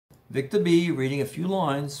Victor B. reading a few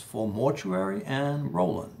lines for Mortuary and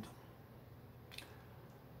Roland.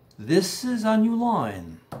 This is a new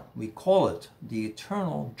line. We call it the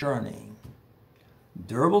Eternal Journey.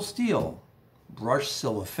 Durable steel, brushed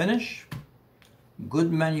silver finish,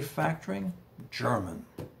 good manufacturing, German.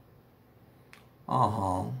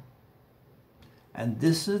 And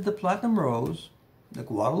this is the Platinum Rose, the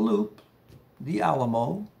Guadalupe, the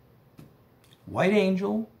Alamo, White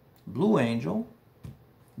Angel, Blue Angel,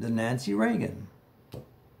 the Nancy Reagan.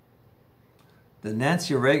 The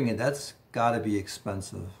Nancy Reagan, that's gotta be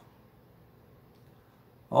expensive.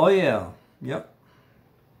 Oh yeah, yep.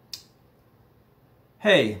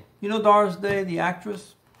 Hey, you know Doris Day, the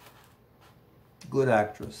actress? Good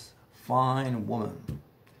actress, fine woman.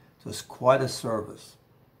 So it's quite a service.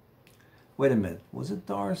 Wait a minute, was it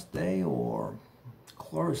Doris Day or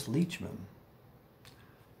Cloris Leachman?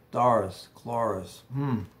 Doris, Cloris,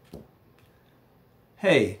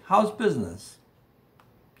 Hey, how's business?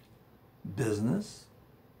 Business?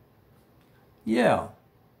 Yeah.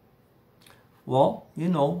 Well, you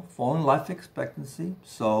know, falling life expectancy,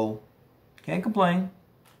 so can't complain.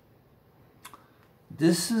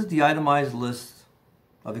 This is the itemized list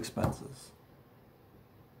of expenses.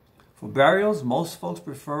 For burials, most folks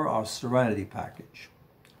prefer our Serenity package.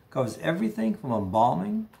 Covers everything from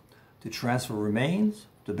embalming to transfer remains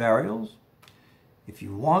to burials. If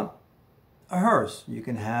you want a hearse, you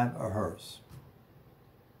can have a hearse.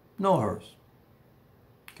 No hearse.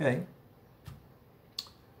 Okay.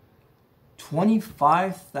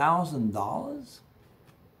 $25,000?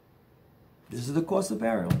 This is the cost of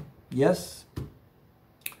burial. Yes.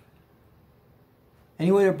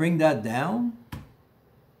 Any way to bring that down?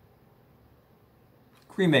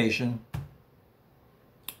 Cremation.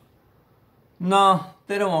 No,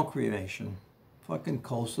 they don't want cremation. Fucking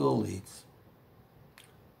coastal elites.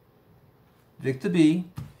 Victor B,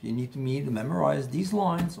 if you need me to memorize these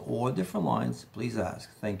lines or different lines, please ask.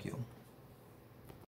 Thank you.